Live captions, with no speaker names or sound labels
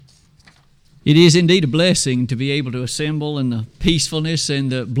It is indeed a blessing to be able to assemble in the peacefulness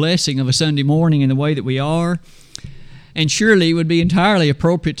and the blessing of a Sunday morning in the way that we are. And surely it would be entirely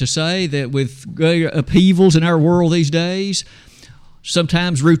appropriate to say that with great upheavals in our world these days,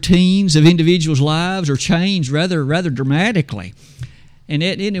 sometimes routines of individuals' lives are changed rather dramatically. And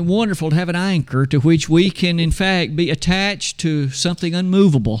isn't it wonderful to have an anchor to which we can, in fact, be attached to something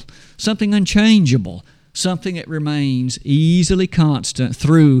unmovable, something unchangeable, something that remains easily constant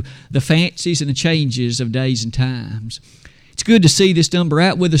through the fancies and the changes of days and times. It's good to see this number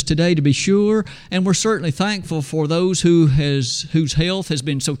out with us today, to be sure, and we're certainly thankful for those whose health has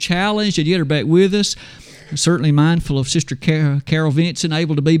been so challenged and yet are back with us. I'm certainly mindful of Sister Carol Vincent,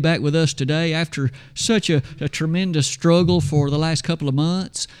 able to be back with us today after such a tremendous struggle for the last couple of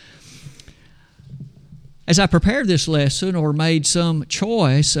months. As I prepared this lesson or made some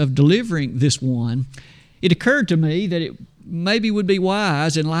choice of delivering this one, it occurred to me that it maybe would be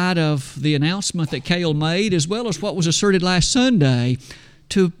wise, in light of the announcement that Cale made, as well as what was asserted last Sunday,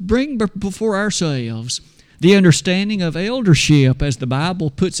 to bring before ourselves the understanding of eldership as the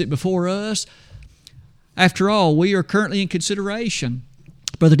Bible puts it before us. After all, we are currently in consideration.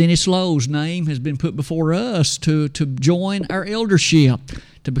 Brother Dennis Lowe's name has been put before us to join our eldership,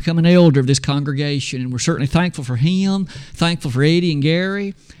 to become an elder of this congregation, and we're certainly thankful for him, thankful for Eddie and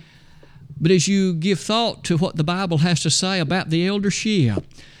Gary. But as you give thought to what the Bible has to say about the eldership,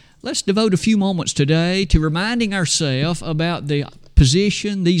 let's devote a few moments today to reminding ourselves about the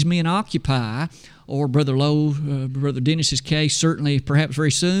position these men occupy, or Brother Lowe, Brother Dennis's case, certainly perhaps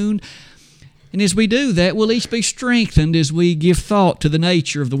very soon. And as we do that, we'll each be strengthened as we give thought to the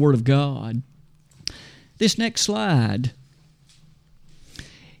nature of the Word of God. This next slide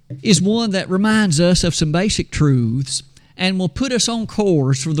is one that reminds us of some basic truths and will put us on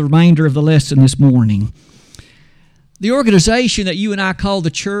course for the remainder of the lesson this morning. The organization that you and I call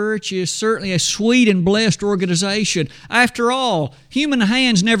the church is certainly a sweet and blessed organization. After all, human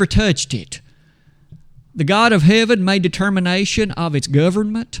hands never touched it. The God of heaven made determination of its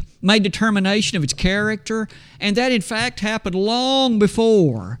government, made determination of its character, and that in fact happened long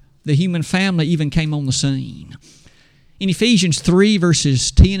before the human family even came on the scene. In Ephesians 3,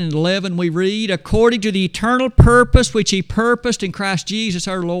 verses 10 and 11, we read, according to the eternal purpose which He purposed in Christ Jesus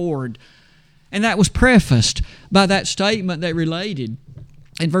our Lord. And that was prefaced by that statement that related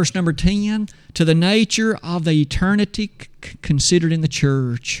in verse number 10 to the nature of the eternity considered in the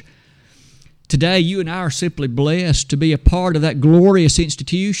church. Today, you and I are simply blessed to be a part of that glorious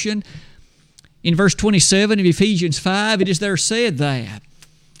institution. In verse 27 of Ephesians 5, it is there said that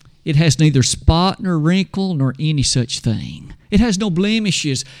it has neither spot nor wrinkle nor any such thing. It has no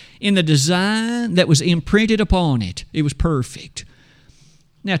blemishes. In the design that was imprinted upon it, it was perfect.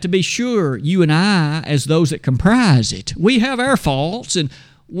 Now, to be sure, you and I, as those that comprise it, we have our faults and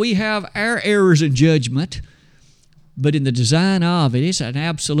we have our errors in judgment, but in the design of it, it's an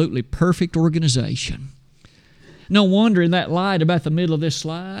absolutely perfect organization. No wonder in that light about the middle of this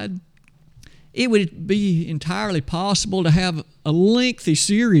slide, it would be entirely possible to have a lengthy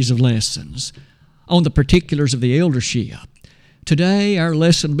series of lessons on the particulars of the eldership. Today, our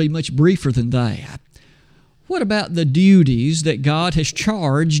lesson will be much briefer than that. What about the duties that God has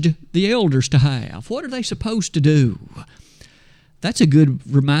charged the elders to have? What are they supposed to do? That's a good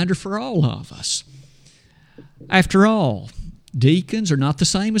reminder for all of us. After all, deacons are not the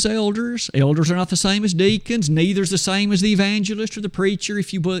same as elders. Elders are not the same as deacons. Neither is the same as the evangelist or the preacher,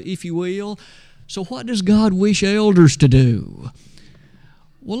 if you will. So what does God wish elders to do?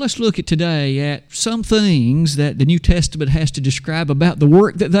 Well, let's look at today at some things that the New Testament has to describe about the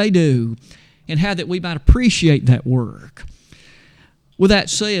work that they do and how that we might appreciate that work. With that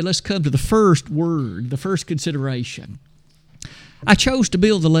said, let's come to the first word, the first consideration. I chose to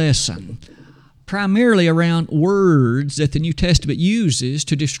build the lesson primarily around words that the New Testament uses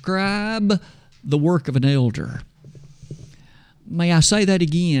to describe the work of an elder. May I say that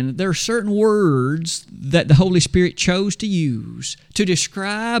again? There are certain words that the Holy Spirit chose to use to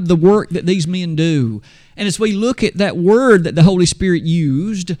describe the work that these men do. And as we look at that word that the Holy Spirit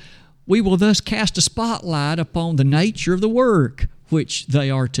used, we will thus cast a spotlight upon the nature of the work which they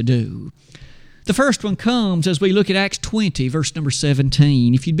are to do. The first one comes as we look at Acts 20, verse number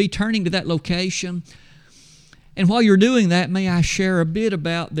 17. If you'd be turning to that location. And while you're doing that, may I share a bit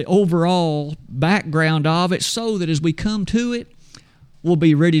about the overall background of it so that as we come to it, we'll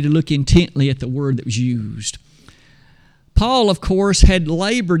be ready to look intently at the word that was used. Paul, of course, had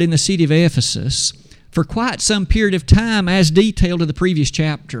labored in the city of Ephesus for quite some period of time as detailed in the previous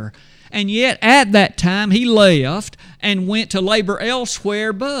chapter. And yet at that time he left and went to labor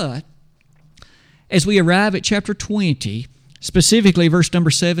elsewhere, but as we arrive at chapter 20, Specifically, verse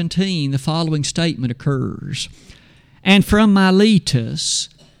number 17, the following statement occurs. And from Miletus,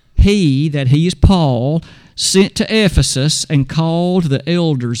 he, that he is Paul, sent to Ephesus and called the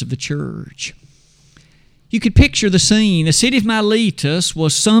elders of the church. You could picture the scene. The city of Miletus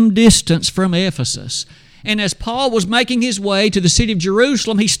was some distance from Ephesus. And as Paul was making his way to the city of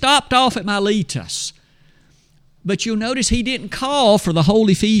Jerusalem, he stopped off at Miletus. But you'll notice he didn't call for the whole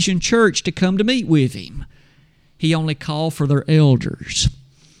Ephesian church to come to meet with him. He only called for their elders.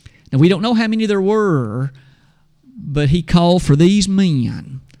 Now, we don't know how many there were, but he called for these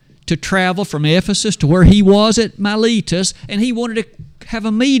men to travel from Ephesus to where he was at Miletus, and he wanted to have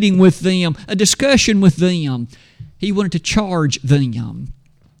a meeting with them, a discussion with them. He wanted to charge them.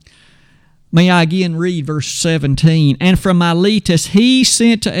 May I again read verse 17. And from Miletus he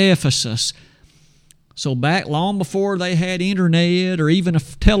sent to Ephesus. So back long before they had internet or even a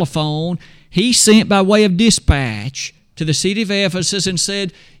telephone, he sent by way of dispatch to the city of Ephesus and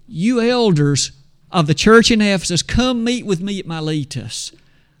said, you elders of the church in Ephesus, come meet with me at Miletus.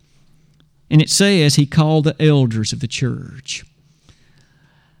 And it says he called the elders of the church.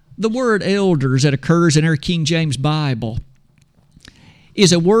 The word elders that occurs in our King James Bible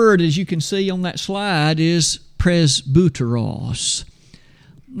is a word, as you can see on that slide, is presbyteros.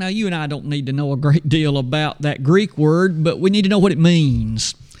 Now, you and I don't need to know a great deal about that Greek word, but we need to know what it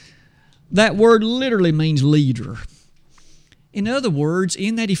means. That word literally means leader. In other words,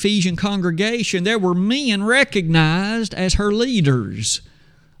 in that Ephesian congregation, there were men recognized as her leaders,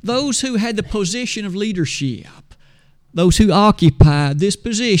 those who had the position of leadership, those who occupied this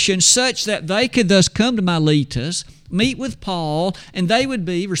position such that they could thus come to Miletus, meet with Paul, and they would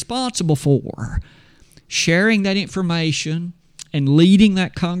be responsible for sharing that information and leading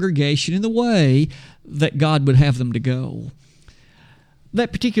that congregation in the way that God would have them to go.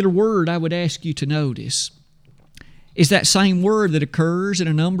 That particular word I would ask you to notice is that same word that occurs in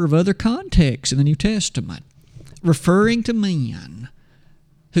a number of other contexts in the New Testament, referring to men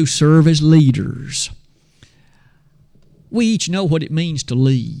who serve as leaders. We each know what it means to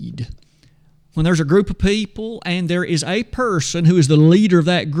lead. When there's a group of people and there is a person who is the leader of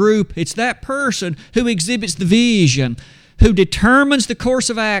that group, it's that person who exhibits the vision, who determines the course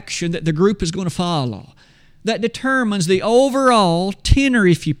of action that the group is going to follow, that determines the overall tenor,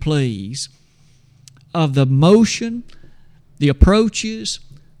 if you please, of the motion, the approaches,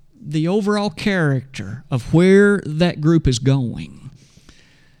 the overall character of where that group is going.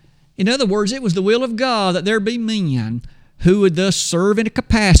 In other words, it was the will of God that there be men who would thus serve in a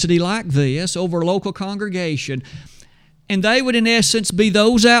capacity like this over a local congregation, and they would in essence be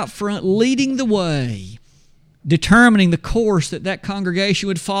those out front leading the way, determining the course that that congregation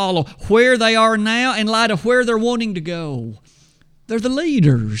would follow, where they are now in light of where they're wanting to go. They're the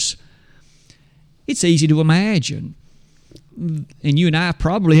leaders. It's easy to imagine, and you and I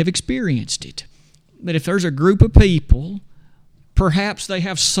probably have experienced it, that if there's a group of people, perhaps they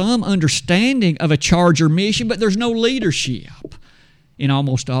have some understanding of a charge or mission, but there's no leadership in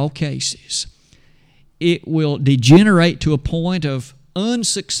almost all cases. It will degenerate to a point of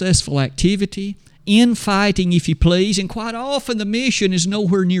unsuccessful activity, infighting, if you please, and quite often the mission is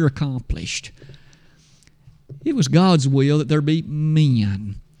nowhere near accomplished. It was God's will that there be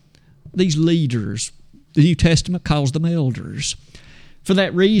men, these leaders. The New Testament calls them elders. For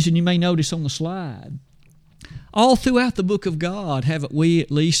that reason, you may notice on the slide, all throughout the book of God, haven't we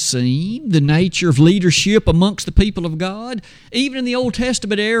at least seen the nature of leadership amongst the people of God? Even in the Old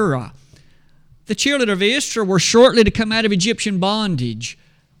Testament era, the children of Israel were shortly to come out of Egyptian bondage.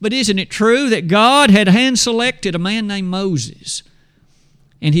 But isn't it true that God had hand-selected a man named Moses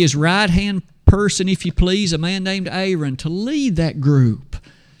and his right-hand person, if you please, a man named Aaron, to lead that group,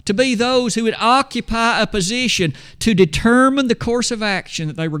 to be those who would occupy a position to determine the course of action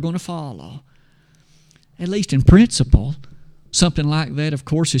that they were going to follow? At least in principle, something like that, of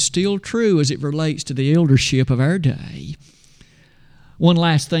course, is still true as it relates to the eldership of our day. One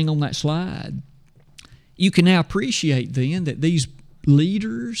last thing on that slide. You can now appreciate then that these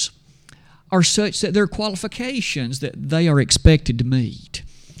leaders are such that their qualifications that they are expected to meet.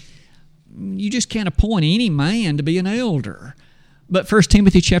 You just can't appoint any man to be an elder. But 1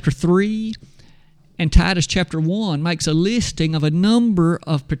 Timothy chapter 3 and Titus chapter 1 makes a listing of a number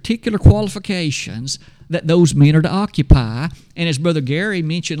of particular qualifications that those men are to occupy. And as Brother Gary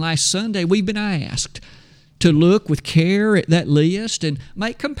mentioned last Sunday, we've been asked to look with care at that list and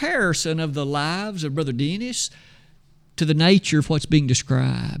make comparison of the lives of Brother Dennis to the nature of what's being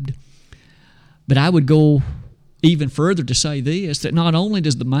described. But I would go even further to say this, that not only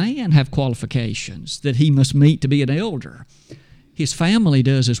does the man have qualifications that he must meet to be an elder, his family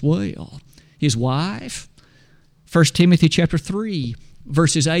does as well. His wife, 1 Timothy chapter 3,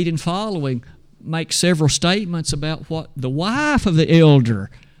 verses 8 and following make several statements about what the wife of the elder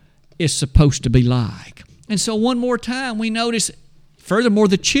is supposed to be like. And so one more time we notice, furthermore,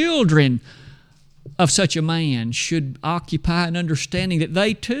 the children of such a man should occupy an understanding that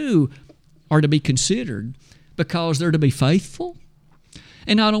they too are to be considered because they're to be faithful.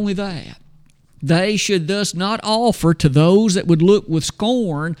 And not only that, they should thus not offer to those that would look with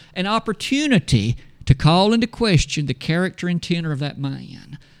scorn an opportunity to call into question the character and tenor of that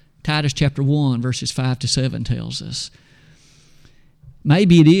man. Titus chapter 1, verses 5 to 7 tells us.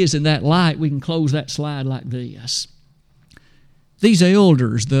 Maybe it is in that light we can close that slide like this. These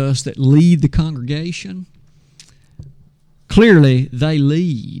elders, thus, that lead the congregation, clearly they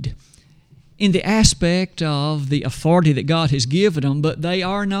lead in the aspect of the authority that God has given them, but they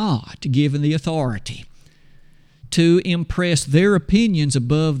are not given the authority to impress their opinions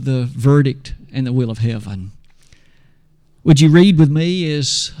above the verdict and the will of heaven. Would you read with me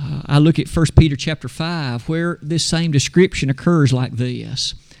as I look at 1 Peter chapter 5, where this same description occurs like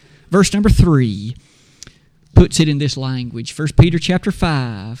this. Verse number 3 puts it in this language. 1 Peter chapter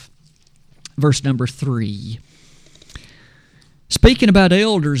 5, verse number 3. Speaking about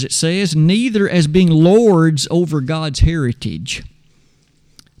elders, it says, neither as being lords over God's heritage,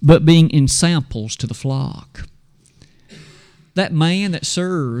 but being ensamples to the flock. That man that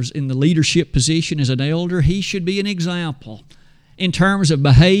serves in the leadership position as an elder, he should be an example in terms of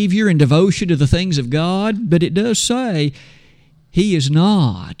behavior and devotion to the things of God, but it does say he is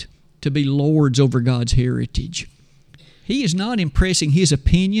not to be lords over God's heritage. He is not impressing his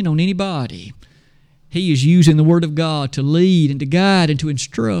opinion on anybody. He is using the Word of God to lead and to guide and to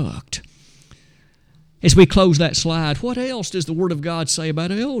instruct. As we close that slide, what else does the Word of God say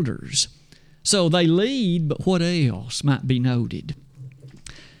about elders? So they lead, but what else might be noted?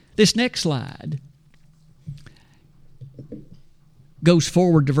 This next slide goes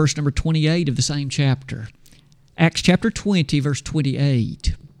forward to verse number 28 of the same chapter. Acts chapter 20, verse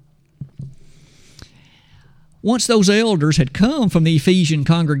 28. Once those elders had come from the Ephesian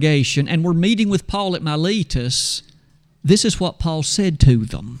congregation and were meeting with Paul at Miletus, this is what Paul said to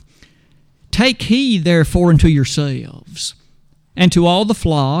them. Take heed, therefore, unto yourselves, and to all the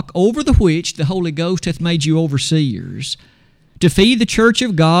flock, over the which the Holy Ghost hath made you overseers, to feed the church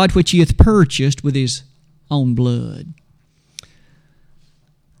of God which he hath purchased with his own blood.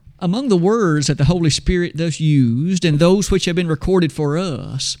 Among the words that the Holy Spirit thus used, and those which have been recorded for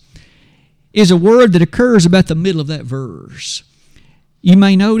us, is a word that occurs about the middle of that verse. You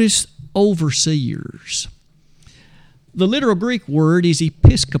may notice overseers. The literal Greek word is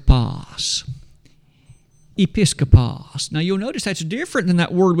episkopos. Episkopos. Now you'll notice that's different than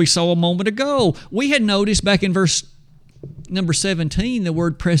that word we saw a moment ago. We had noticed back in verse number 17 the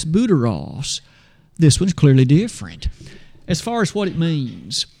word presbyteros. This one's clearly different. As far as what it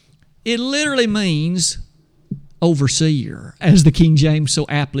means, it literally means overseer, as the King James so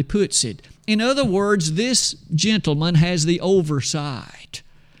aptly puts it. In other words, this gentleman has the oversight.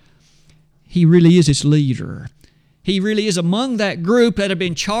 He really is its leader. He really is among that group that have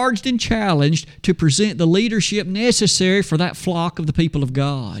been charged and challenged to present the leadership necessary for that flock of the people of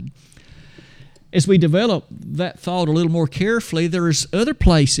God. As we develop that thought a little more carefully, there's other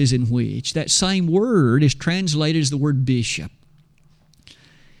places in which that same word is translated as the word bishop.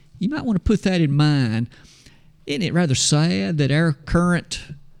 You might want to put that in mind. Isn't it rather sad that our current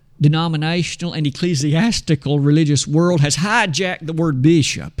denominational and ecclesiastical religious world has hijacked the word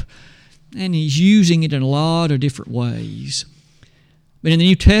bishop, and he's using it in a lot of different ways. But in the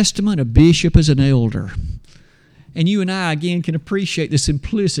New Testament, a bishop is an elder. And you and I, again, can appreciate the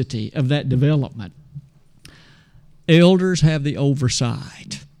simplicity of that development. Elders have the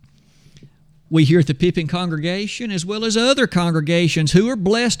oversight. We here at the Pippin congregation, as well as other congregations who are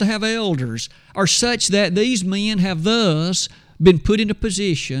blessed to have elders, are such that these men have thus been put in a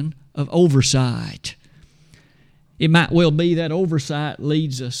position of oversight. It might well be that oversight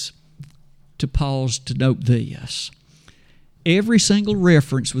leads us to pause to note this. Every single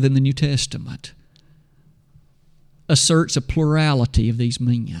reference within the New Testament asserts a plurality of these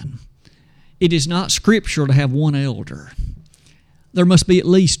men. It is not scriptural to have one elder. There must be at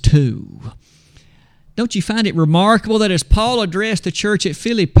least two. Don't you find it remarkable that as Paul addressed the church at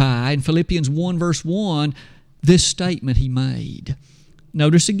Philippi in Philippians 1 verse 1, this statement he made.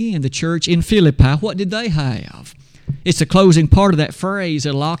 Notice again, the church in Philippi, what did they have? It's the closing part of that phrase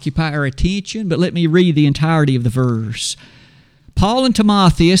that will occupy our attention, but let me read the entirety of the verse. Paul and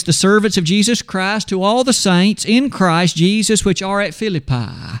Timotheus, the servants of Jesus Christ, to all the saints in Christ Jesus which are at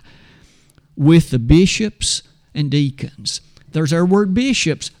Philippi, with the bishops and deacons. There's our word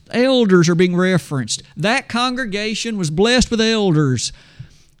bishops. Elders are being referenced. That congregation was blessed with elders.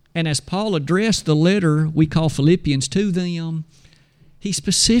 And as Paul addressed the letter we call Philippians to them, he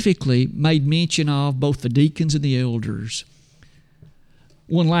specifically made mention of both the deacons and the elders.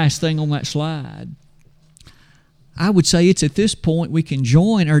 One last thing on that slide. I would say it's at this point we can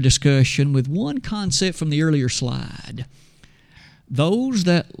join our discussion with one concept from the earlier slide. Those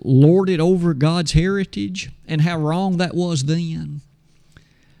that lorded over God's heritage and how wrong that was then.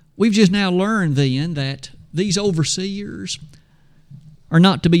 We've just now learned then that these overseers are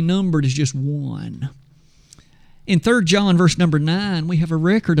not to be numbered as just one. In 3 John verse number 9, we have a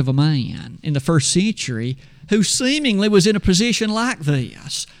record of a man in the first century who seemingly was in a position like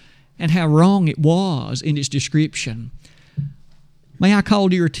this, and how wrong it was in its description. May I call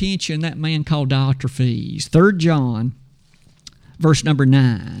to your attention that man called Diotrephes. 3 John verse number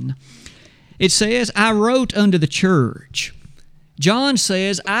 9. It says, I wrote unto the church. John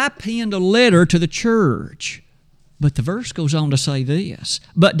says, I penned a letter to the church. But the verse goes on to say this,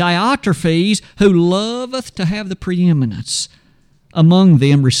 but Diotrephes, who loveth to have the preeminence among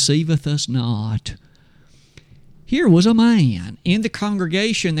them, receiveth us not. Here was a man in the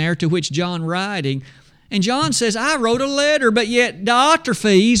congregation there to which John writing, and John says, I wrote a letter, but yet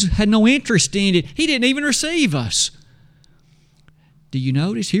Diotrephes had no interest in it. He didn't even receive us. Do you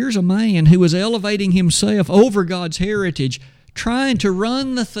notice? Here's a man who was elevating himself over God's heritage, trying to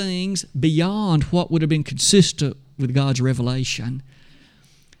run the things beyond what would have been consistent with God's revelation.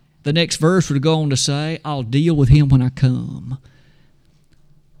 The next verse would go on to say, I'll deal with him when I come.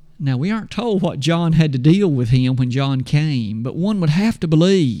 Now, we aren't told what John had to deal with him when John came, but one would have to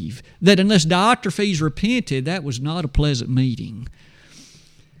believe that unless Diotrephes repented, that was not a pleasant meeting.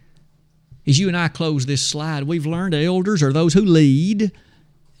 As you and I close this slide, we've learned elders are those who lead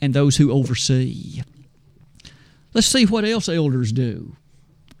and those who oversee. Let's see what else elders do.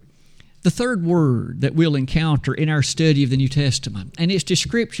 The third word that we'll encounter in our study of the New Testament and its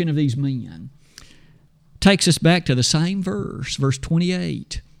description of these men takes us back to the same verse, verse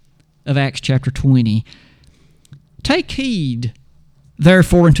 28 of Acts chapter 20. Take heed,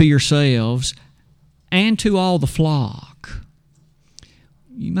 therefore, unto yourselves and to all the flock.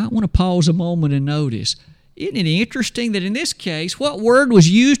 You might want to pause a moment and notice, isn't it interesting that in this case, what word was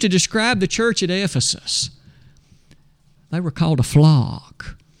used to describe the church at Ephesus? They were called a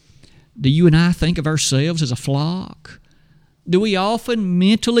flock. Do you and I think of ourselves as a flock? Do we often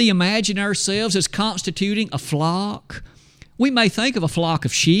mentally imagine ourselves as constituting a flock? We may think of a flock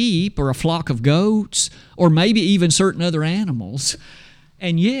of sheep or a flock of goats or maybe even certain other animals.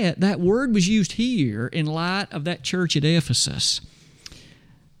 And yet that word was used here in light of that church at Ephesus.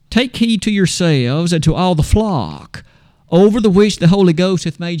 Take heed to yourselves and to all the flock over the which the Holy Ghost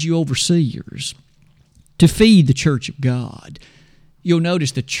hath made you overseers, to feed the church of God. You'll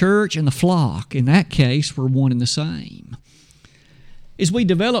notice the church and the flock, in that case, were one and the same. As we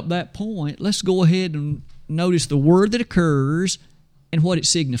develop that point, let's go ahead and notice the word that occurs and what it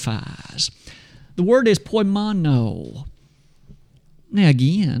signifies. The word is poimono. Now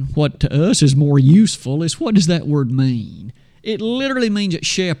again, what to us is more useful is what does that word mean? It literally means a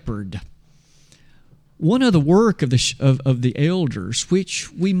shepherd. One of the work of the elders,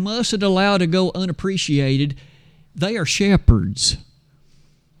 which we mustn't allow to go unappreciated, they are shepherds.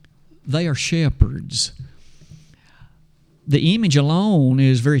 They are shepherds. The image alone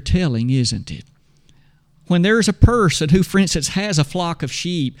is very telling, isn't it? When there's a person who, for instance, has a flock of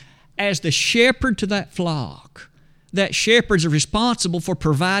sheep, as the shepherd to that flock, that shepherds are responsible for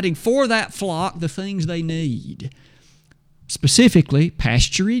providing for that flock the things they need. Specifically,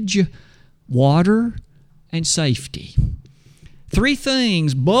 pasturage, water, and safety. 3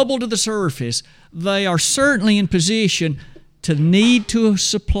 things bubble to the surface. They are certainly in position to need to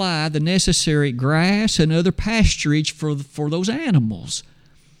supply the necessary grass and other pasturage for those animals.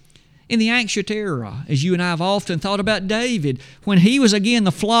 In the ancient era, as you and I have often thought about David, when he was again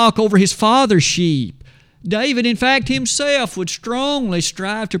the flock over his father's sheep, David, in fact, himself would strongly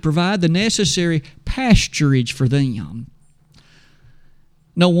strive to provide the necessary pasturage for them.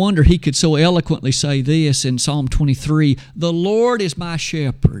 No wonder he could so eloquently say this in Psalm 23, "The Lord is my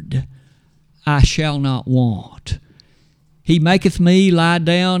shepherd, I shall not want. He maketh me lie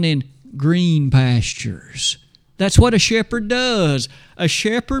down in green pastures." That's what a shepherd does. A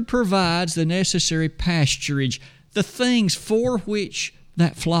shepherd provides the necessary pasturage, the things for which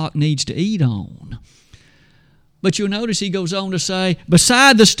that flock needs to eat on. But you'll notice he goes on to say,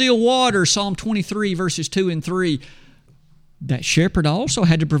 beside the still water, Psalm 23, verses 2 and 3, that shepherd also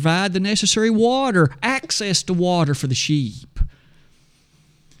had to provide the necessary water, access to water for the sheep.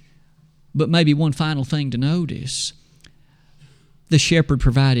 But maybe one final thing to notice. the shepherd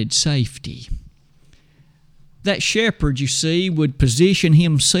provided safety. That shepherd, you see, would position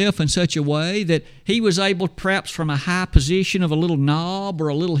himself in such a way that he was able, perhaps from a high position of a little knob or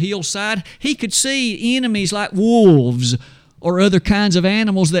a little hillside, he could see enemies like wolves or other kinds of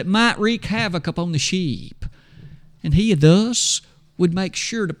animals that might wreak havoc upon the sheep. And he thus would make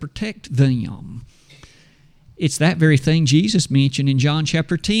sure to protect them. It's that very thing Jesus mentioned in John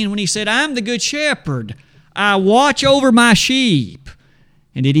chapter 10 when he said, "I'm the good shepherd. I watch over my sheep."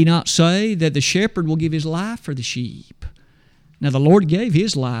 And did he not say that the shepherd will give his life for the sheep? Now the Lord gave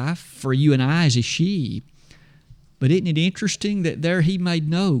his life for you and I as his sheep. But isn't it interesting that there he made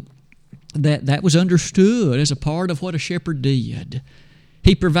note that that was understood as a part of what a shepherd did.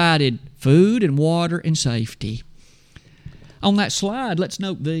 He provided food and water and safety. On that slide, let's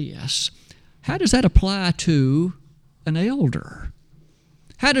note this. How does that apply to an elder?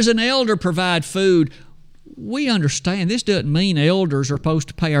 How does an elder provide food? We understand this doesn't mean elders are supposed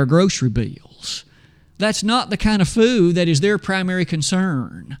to pay our grocery bills. That's not the kind of food that is their primary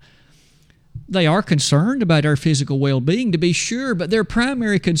concern. They are concerned about our physical well-being, to be sure, but their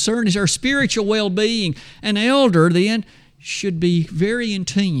primary concern is our spiritual well-being. An elder, then, should be very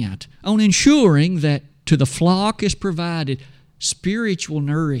intent on ensuring that to the flock is provided spiritual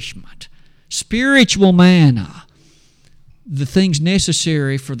nourishment, spiritual manna, the things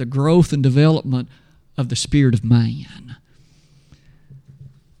necessary for the growth and development of the spirit of man.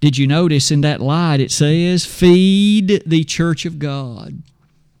 Did you notice in that light it says, "Feed the church of God."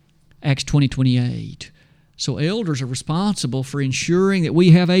 Acts 20:28. So elders are responsible for ensuring that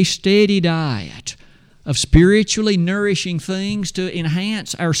we have a steady diet of spiritually nourishing things to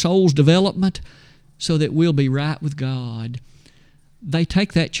enhance our soul's development so that we'll be right with God. They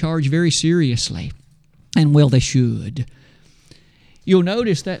take that charge very seriously, and well they should. You'll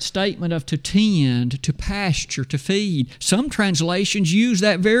notice that statement of to tend, to pasture, to feed. Some translations use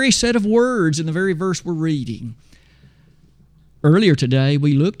that very set of words in the very verse we're reading. Earlier today,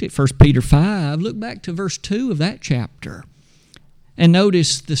 we looked at 1 Peter 5. Look back to verse 2 of that chapter. And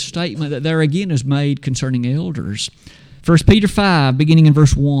notice the statement that there again is made concerning elders. 1 Peter 5, beginning in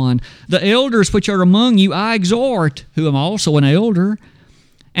verse 1. "The elders which are among you I exhort, who am also an elder,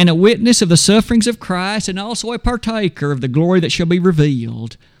 and a witness of the sufferings of Christ, and also a partaker of the glory that shall be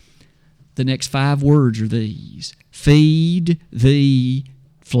revealed." The next 5 words are these: "Feed the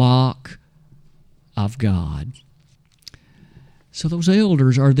flock of God." So those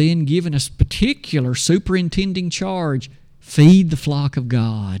elders are then given a particular superintending charge: feed the flock of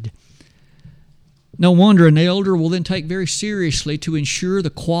God. No wonder an elder will then take very seriously to ensure the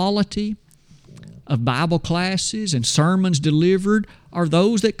quality of Bible classes and sermons delivered are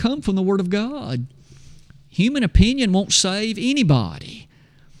those that come from the Word of God. Human opinion won't save anybody.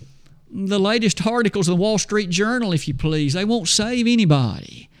 The latest articles in the Wall Street Journal, if you please, they won't save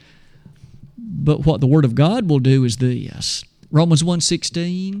anybody. But what the Word of God will do is this. Romans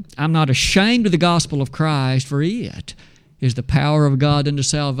 1:16, "I'm not ashamed of the gospel of Christ, for it is the power of God unto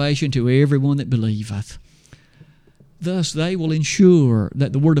salvation to everyone that believeth." Thus they will ensure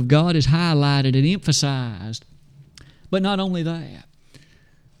that the Word of God is highlighted and emphasized. But not only that,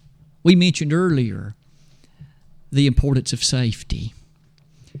 we mentioned earlier the importance of safety.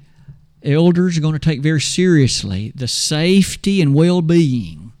 Elders are going to take very seriously the safety and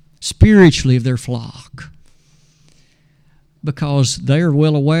well-being spiritually of their flock, because they are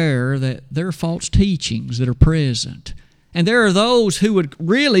well aware that there are false teachings that are present, and there are those who would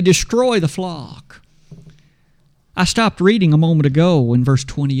really destroy the flock. I stopped reading a moment ago in verse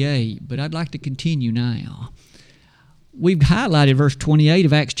 28, but I'd like to continue now. We've highlighted verse 28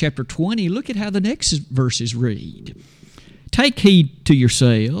 of Acts chapter 20. Look at how the next verses read. "Take heed to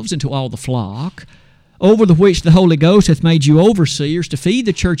yourselves and to all the flock, over the which the Holy Ghost hath made you overseers, to feed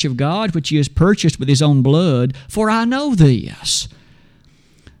the church of God, which he has purchased with his own blood. For I know this,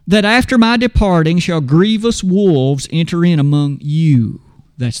 that after my departing shall grievous wolves enter in among you,"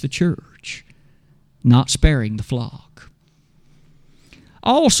 that's the church, "not sparing the flock.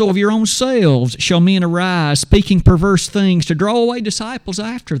 Also of your own selves shall men arise, speaking perverse things, to draw away disciples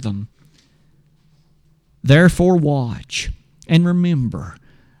after them. Therefore watch, and remember,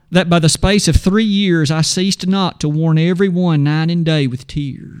 that by the space of 3 years I ceased not to warn every one night and day with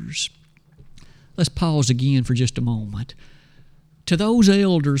tears." Let's pause again for just a moment. To those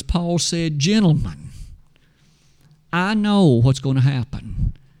elders, Paul said, "Gentlemen, I know what's going to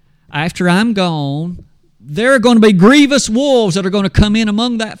happen. After I'm gone, there are going to be grievous wolves that are going to come in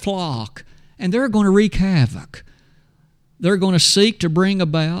among that flock, and they're going to wreak havoc. They're going to seek to bring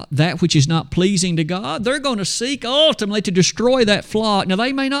about that which is not pleasing to God. They're going to seek ultimately to destroy that flock." Now,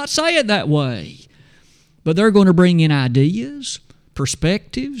 they may not say it that way, but they're going to bring in ideas,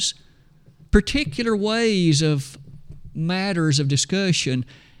 perspectives, particular ways of matters of discussion,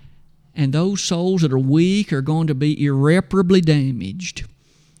 and those souls that are weak are going to be irreparably damaged.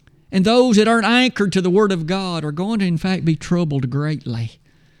 And those that aren't anchored to the Word of God are going to, in fact, be troubled greatly.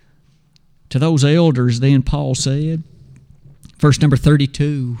 To those elders, then, Paul said, verse number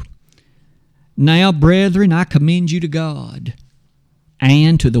 32, "Now, brethren, I commend you to God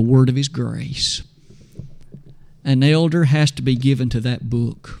and to the word of His grace." An elder has to be given to that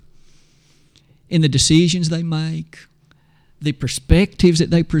book. In the decisions they make, the perspectives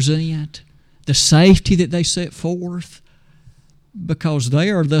that they present, the safety that they set forth, because they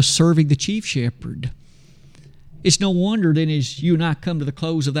are thus serving the chief shepherd. It's no wonder then as you and I come to the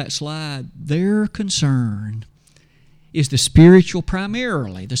close of that slide, their concern is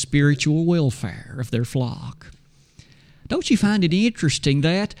primarily the spiritual welfare of their flock. Don't you find it interesting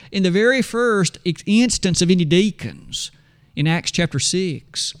that in the very first instance of any deacons, in Acts chapter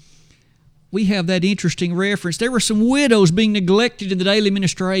 6, we have that interesting reference. There were some widows being neglected in the daily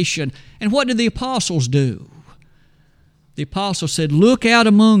ministration. And what did the apostles do? The apostles said, "Look out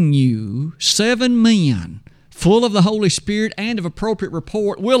among you 7 men full of the Holy Spirit and of appropriate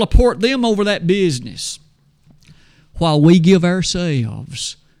report. We'll appoint them over that business while we give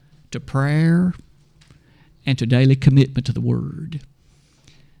ourselves to prayer and to daily commitment to the Word."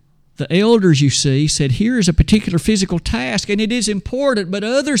 The elders, you see, said here is a particular physical task, and it is important, but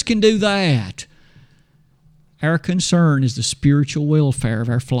others can do that. Our concern is the spiritual welfare of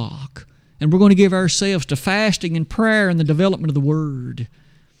our flock, and we're going to give ourselves to fasting and prayer and the development of the Word.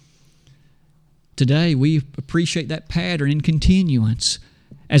 Today, we appreciate that pattern in continuance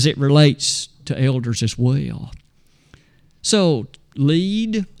as it relates to elders as well. So,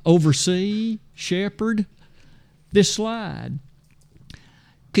 lead, oversee, shepherd. This slide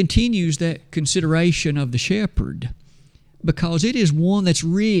continues that consideration of the shepherd because it is one that's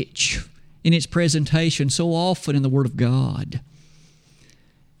rich in its presentation so often in the Word of God.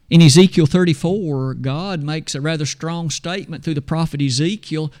 In Ezekiel 34, God makes a rather strong statement through the prophet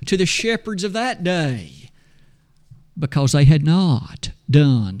Ezekiel to the shepherds of that day because they had not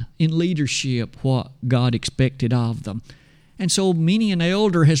done in leadership what God expected of them. And so many an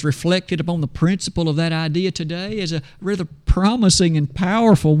elder has reflected upon the principle of that idea today as a rather promising and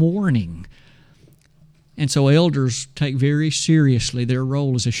powerful warning. And so elders take very seriously their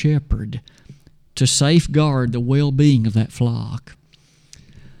role as a shepherd to safeguard the well-being of that flock.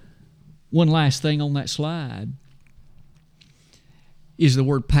 One last thing on that slide is the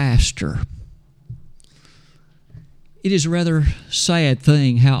word pastor. It is a rather sad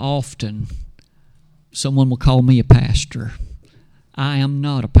thing how often someone will call me a pastor. I am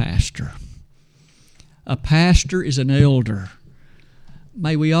not a pastor. A pastor is an elder.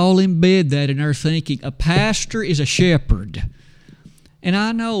 May we all embed that in our thinking. A pastor is a shepherd. And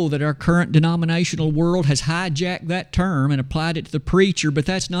I know that our current denominational world has hijacked that term and applied it to the preacher, but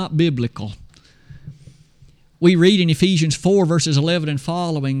that's not biblical. We read in Ephesians 4, verses 11 and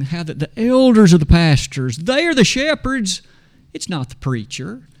following, how that the elders are the pastors. They are the shepherds. It's not the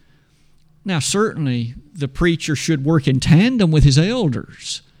preacher. Now, certainly, the preacher should work in tandem with his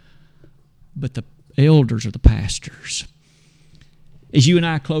elders, but the elders are the pastors. As you and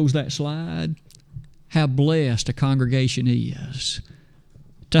I close that slide, how blessed a congregation is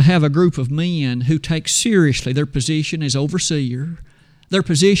to have a group of men who take seriously their position as overseer, their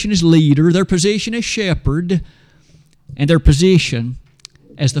position as leader, their position as shepherd, and their position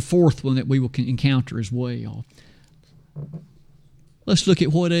as the fourth one that we will encounter as well. Let's look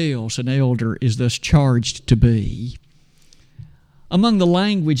at what else an elder is thus charged to be. Among the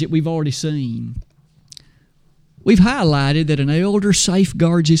language that we've already seen, we've highlighted that an elder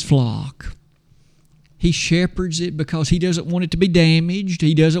safeguards his flock. He shepherds it because he doesn't want it to be damaged.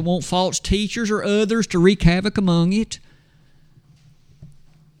 He doesn't want false teachers or others to wreak havoc among it.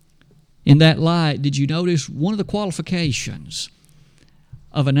 In that light, did you notice one of the qualifications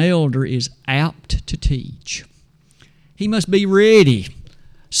of an elder is apt to teach? He must be ready,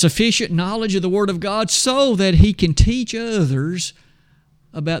 sufficient knowledge of the Word of God so that he can teach others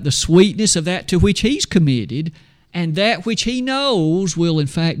about the sweetness of that to which he's committed and that which he knows will in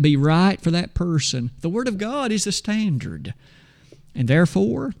fact be right for that person. The Word of God is the standard. And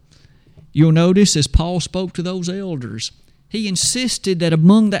therefore, you'll notice as Paul spoke to those elders, he insisted that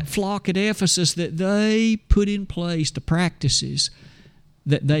among that flock at Ephesus that they put in place the practices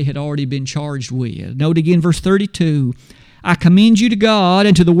that they had already been charged with. Note again verse 32, "I commend you to God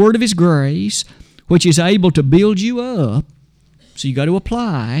and to the word of His grace, which is able to build you up," so you got to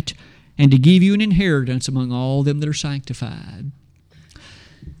apply it, "and to give you an inheritance among all them that are sanctified."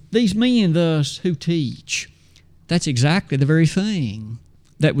 These men thus who teach, That's exactly the very thing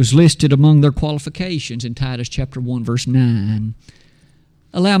that was listed among their qualifications in Titus chapter 1, verse 9.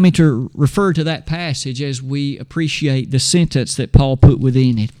 Allow me to refer to that passage as we appreciate the sentence that Paul put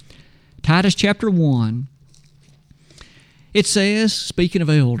within it. Titus chapter 1, it says, speaking of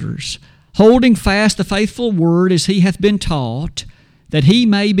elders, holding fast the faithful word as he hath been taught, that he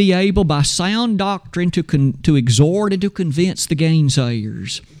may be able by sound doctrine to exhort and to convince the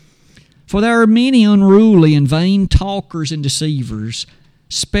gainsayers. For there are many unruly and vain talkers and deceivers,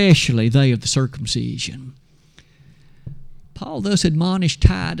 especially they of the circumcision. Paul thus admonished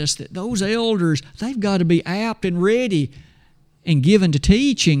Titus that those elders, they've got to be apt and ready and given to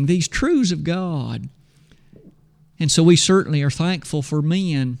teaching these truths of God. And so we certainly are thankful for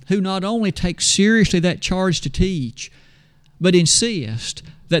men who not only take seriously that charge to teach, but insist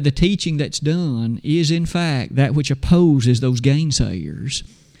that the teaching that's done is in fact that which opposes those gainsayers.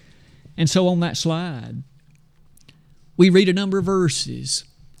 And so on that slide, we read a number of verses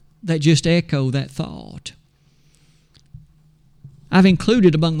that just echo that thought. I've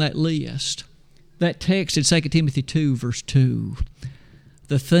included among that list that text in 2 Timothy 2, verse 2.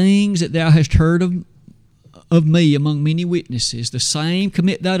 The things that thou hast heard of me among many witnesses, the same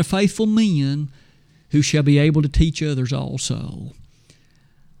commit thou to faithful men who shall be able to teach others also.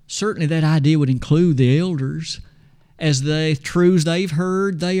 Certainly that idea would include the elders. As the truths they've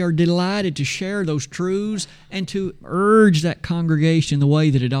heard, they are delighted to share those truths and to urge that congregation the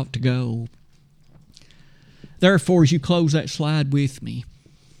way that it ought to go. Therefore, as you close that slide with me,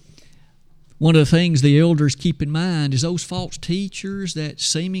 one of the things the elders keep in mind is those false teachers that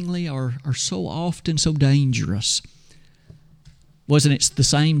seemingly are so often so dangerous. Wasn't it the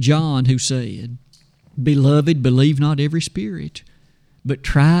same John who said, Beloved, believe not every spirit, but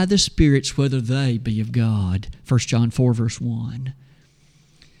try the spirits whether they be of God. 1 John 4, verse 1.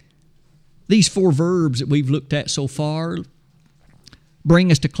 These four verbs that we've looked at so far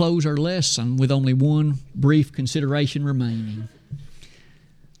bring us to close our lesson with only one brief consideration remaining.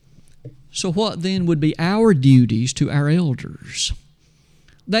 So what then would be our duties to our elders?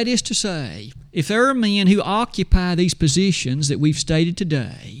 That is to say, if there are men who occupy these positions that we've stated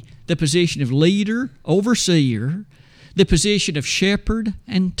today, the position of leader, overseer, the position of shepherd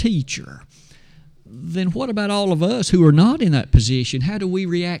and teacher, then what about all of us who are not in that position? How do we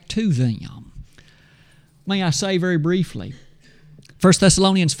react to them? May I say very briefly, 1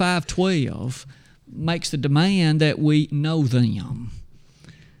 Thessalonians 5:12 makes the demand that we know them.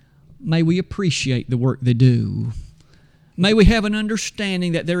 May we appreciate the work they do. May we have an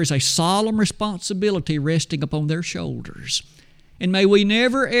understanding that there is a solemn responsibility resting upon their shoulders. And may we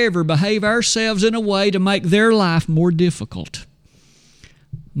never ever behave ourselves in a way to make their life more difficult.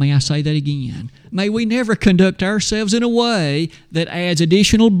 May I say that again? May we never conduct ourselves in a way that adds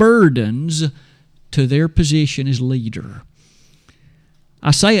additional burdens to their position as leader. I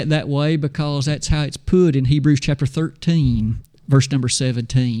say it that way because that's how it's put in Hebrews chapter 13, verse number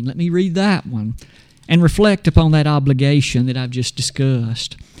 17. Let me read that one and reflect upon that obligation that I've just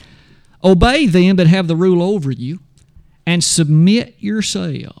discussed. Obey them that have the rule over you, and submit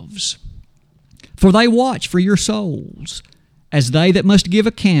yourselves. For they watch for your souls, as they that must give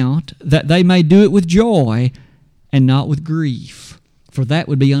account, that they may do it with joy and not with grief, for that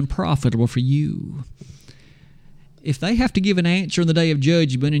would be unprofitable for you. If they have to give an answer in the day of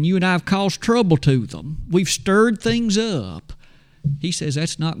judgment, and you and I have caused trouble to them, we've stirred things up, he says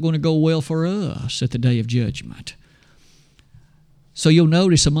that's not going to go well for us at the day of judgment. So you'll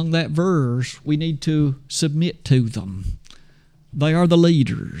notice among that verse, we need to submit to them. They are the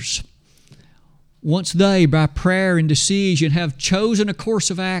leaders. Once they, by prayer and decision, have chosen a course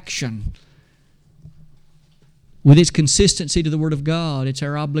of action, with its consistency to the Word of God, it's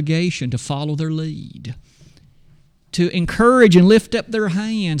our obligation to follow their lead, to encourage and lift up their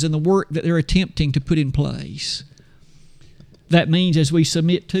hands in the work that they're attempting to put in place. That means as we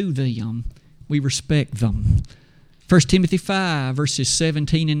submit to them, we respect them. 1 Timothy 5, verses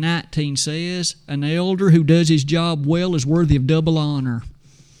 17 and 19 says, An elder who does his job well is worthy of double honor.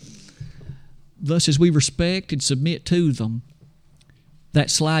 Thus, as we respect and submit to them, that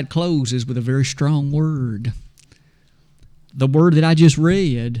slide closes with a very strong word. The word that I just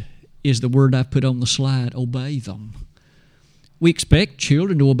read is the word I've put on the slide, obey them. We expect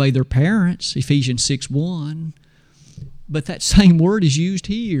children to obey their parents, Ephesians 6:1. But that same word is used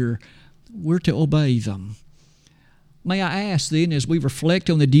here. We're to obey them. May I ask then, as we reflect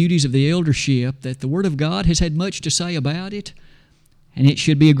on the duties of the eldership, that the Word of God has had much to say about it, and it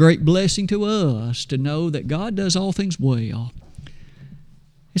should be a great blessing to us to know that God does all things well.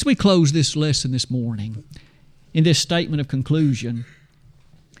 As we close this lesson this morning, in this statement of conclusion,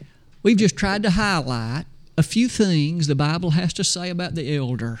 we've just tried to highlight a few things the Bible has to say about the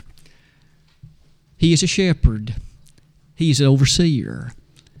elder. He is a shepherd. He's an overseer.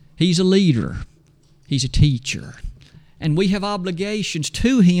 He's a leader. He's a teacher. And we have obligations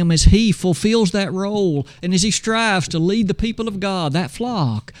to him as he fulfills that role and as he strives to lead the people of God, that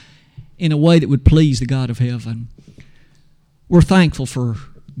flock, in a way that would please the God of heaven. We're thankful for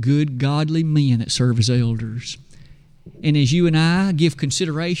good, godly men that serve as elders. And as you and I give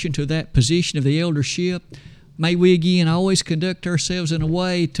consideration to that position of the eldership, may we again always conduct ourselves in a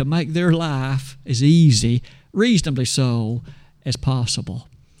way to make their life as easy, reasonably so, as possible.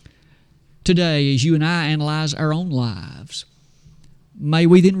 Today, as you and I analyze our own lives, may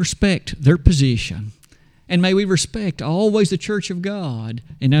we then respect their position, and may we respect always the church of God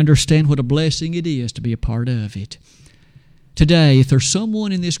and understand what a blessing it is to be a part of it. Today, if there's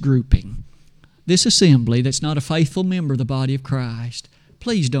someone in this grouping, this assembly, that's not a faithful member of the body of Christ,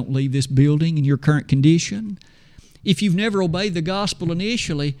 please don't leave this building in your current condition. If you've never obeyed the gospel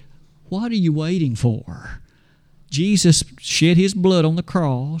initially, what are you waiting for? Jesus shed His blood on the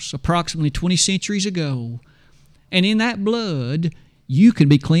cross approximately 20 centuries ago. And in that blood, you can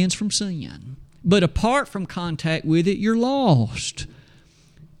be cleansed from sin. But apart from contact with it, you're lost.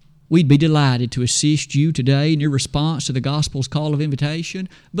 We'd be delighted to assist you today in your response to the gospel's call of invitation.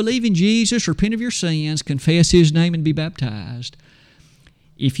 Believe in Jesus, repent of your sins, confess His name, and be baptized.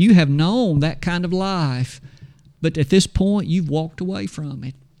 If you have known that kind of life, but at this point you've walked away from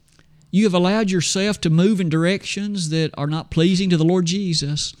it, you have allowed yourself to move in directions that are not pleasing to the Lord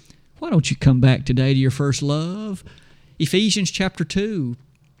Jesus, why don't you come back today to your first love? Ephesians chapter 2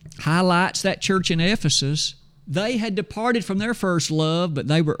 highlights that church in Ephesus. They had departed from their first love, but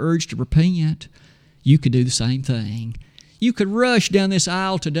they were urged to repent. You could do the same thing. You could rush down this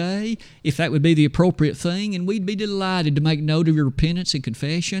aisle today, if that would be the appropriate thing, and we'd be delighted to make note of your repentance and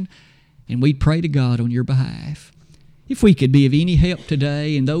confession, and we'd pray to God on your behalf. If we could be of any help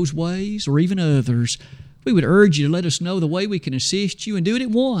today in those ways, or even others, we would urge you to let us know the way we can assist you, and do it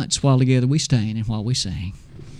at once while together we stand and while we sing.